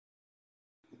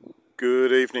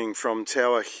Good evening from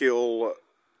Tower Hill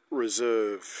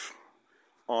Reserve.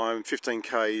 I'm 15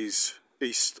 k's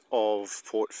east of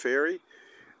Port Fairy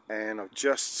and I've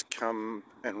just come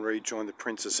and rejoined the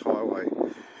Princess Highway.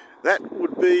 That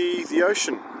would be the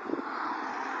ocean.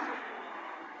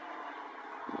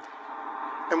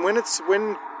 And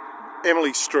when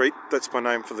Emily Street, that's my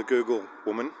name for the Google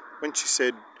woman, when she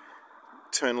said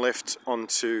turn right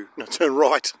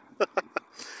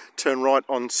turn right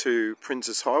onto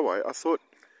Princess Highway, I thought,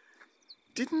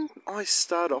 didn't I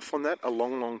start off on that a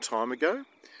long time ago?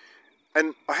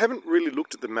 And I haven't really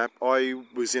looked at the map. I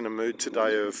was in a mood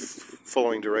today of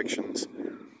following directions.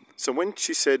 So when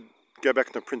she said go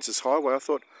back to Princess Highway, I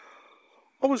thought,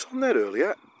 I was on that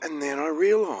earlier, and then I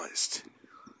realised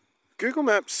Google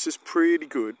Maps is pretty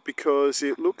good because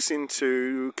it looks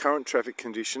into current traffic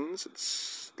conditions.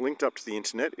 It's linked up to the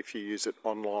internet if you use it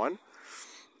online.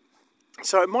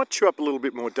 So it might chew up a little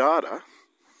bit more data,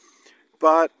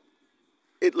 but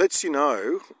it lets you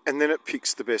know, and then it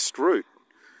picks the best route.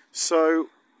 So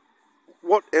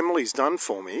what Emily's done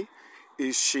for me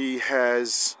is she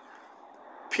has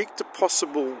picked a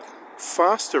possible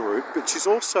faster route, but she's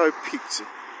also picked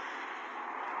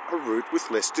a route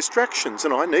with less distractions,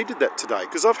 and I needed that today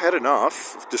because I've had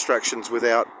enough distractions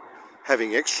without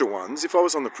having extra ones. If I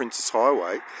was on the Princess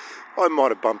Highway, I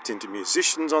might have bumped into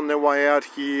musicians on their way out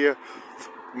here,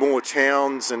 more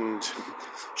towns and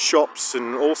shops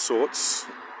and all sorts.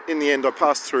 In the end, I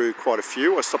passed through quite a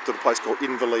few. I stopped at a place called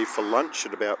Inverleigh for lunch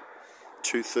at about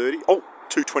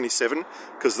 2:27,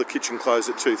 because the kitchen closed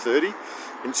at 2:30,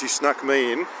 and she snuck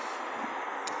me in,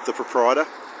 the proprietor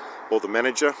or the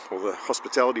manager or the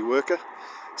hospitality worker.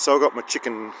 So I got my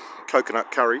chicken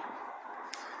coconut curry.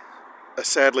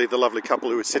 Sadly, the lovely couple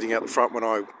who were sitting out the front when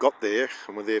I got there,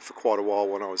 and were there for quite a while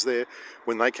when I was there,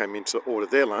 when they came in to order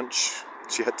their lunch,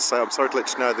 she had to say, I'm sorry to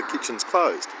let you know the kitchen's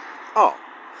closed. Oh,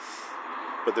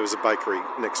 but there was a bakery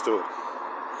next door.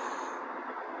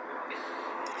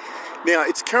 Now,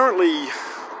 it's currently,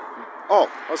 I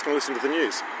was going to listen to the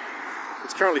news.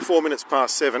 It's currently 4 minutes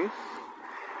past 7,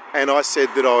 and I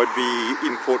said that I would be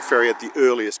in Port Fairy at the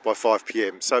earliest by 5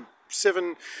 p.m. So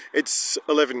 7, it's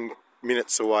 11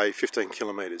 minutes away, 15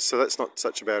 kilometres, so that's not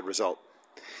such a bad result.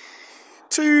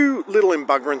 Two little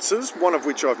embuggerances, one of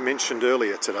which I've mentioned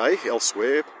earlier today,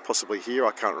 elsewhere, possibly here,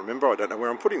 I can't remember, I don't know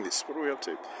where I'm putting this. What are we up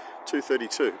to?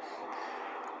 2:32.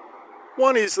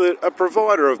 One is that a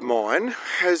provider of mine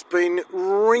has been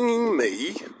ringing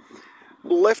me,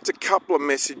 left a couple of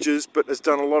messages, but has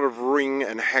done a lot of ring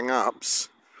and hang-ups.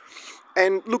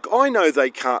 And look, I know they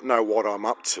can't know what I'm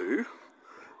up to,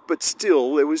 but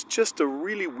still, there was just a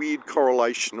really weird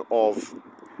correlation of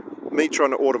me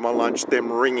trying to order my lunch,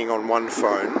 them ringing on one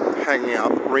phone, hanging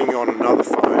up, ringing on another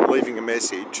phone, leaving a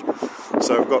message.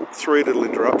 So I've got 3 little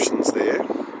interruptions there.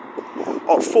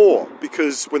 Oh, 4,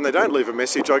 because when they don't leave a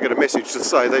message, I get a message to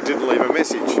say they didn't leave a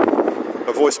message,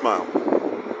 a voicemail.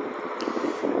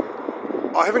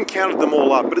 I haven't counted them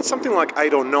all up, but it's something like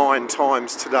 8 or 9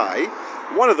 times today.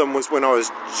 One of them was when I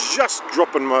was just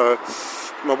dropping my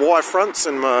wire fronts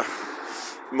and my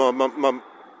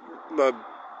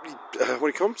what do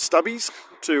you call them? Stubbies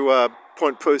to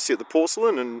Point Percy at the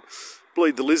Porcelain and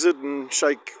bleed the lizard and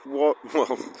shake what?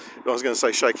 Well, I was going to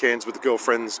say shake hands with the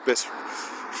girlfriend's best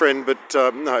friend, but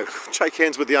no, shake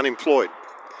hands with the unemployed.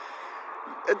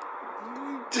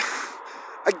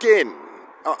 Again,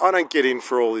 I don't get in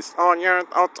for all this. Oh, yeah,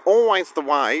 it's always the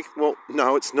way. Well,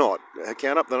 no, it's not.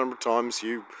 Count up the number of times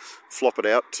you flop it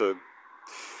out to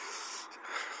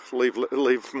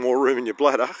leave more room in your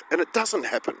bladder, and it doesn't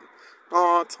happen.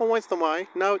 Oh, it's always the way.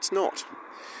 No, it's not.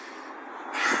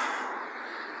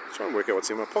 Try and work out what's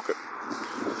in my pocket.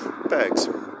 Bags.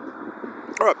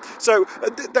 All right, so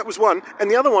that was one. And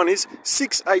the other one is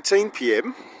 6:18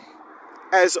 p.m.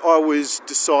 as I was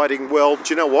deciding, well, do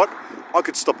you know what? I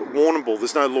could stop at Warrnambool.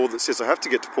 There's no law that says I have to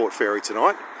get to Port Fairy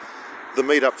tonight. The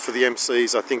meet-up for the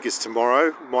MCs, I think, is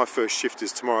tomorrow. My first shift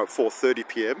is tomorrow at 4:30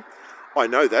 p.m. I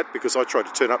know that because I tried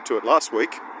to turn up to it last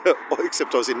week,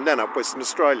 except I was in Nannup, Western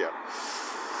Australia.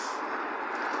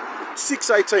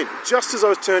 6:18, just as I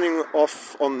was turning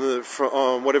off on the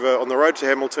road to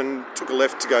Hamilton, took a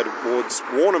left to go towards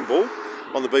Warrnambool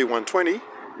on the B120,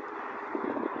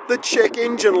 the check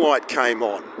engine light came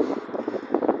on.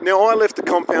 Now, I left the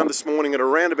compound this morning at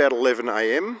around about 11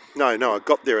 a.m. No, I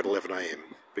got there at 11 a.m,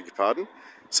 beg your pardon.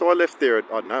 So I left there at,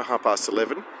 I don't know,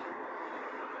 11:30.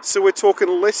 So we're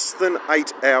talking less than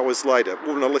 8 hours later.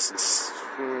 Well, no, less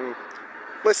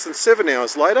than 7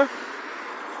 hours later,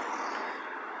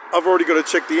 I've already got to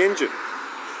check the engine.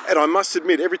 And I must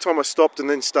admit, every time I stopped and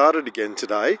then started again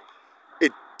today,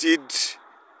 it did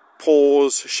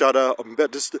pause, shudder. I'm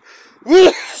about to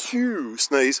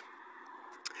sneeze.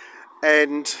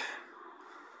 And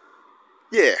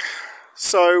yeah,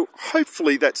 so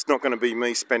hopefully that's not going to be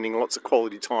me spending lots of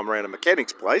quality time around a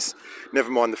mechanic's place.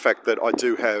 Never mind the fact that I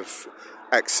do have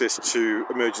access to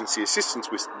emergency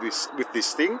assistance with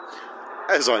this thing,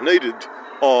 as I needed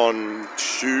on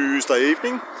Tuesday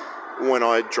evening when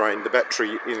I drained the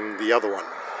battery in the other one.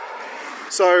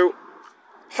 So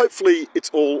hopefully it's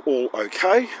all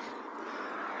okay,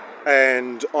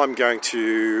 and I'm going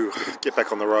to get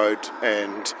back on the road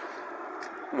and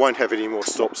won't have any more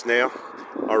stops now.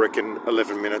 I reckon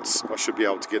 11 minutes I should be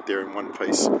able to get there in one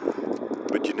piece,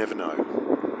 but you never know.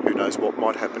 Who knows what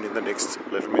might happen in the next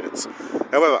 11 minutes.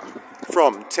 However,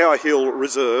 from Tower Hill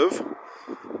Reserve,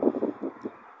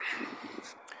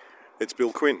 it's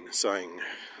Bill Quinn saying,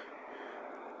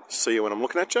 see you when I'm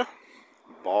looking at you.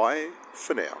 Bye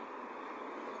for now.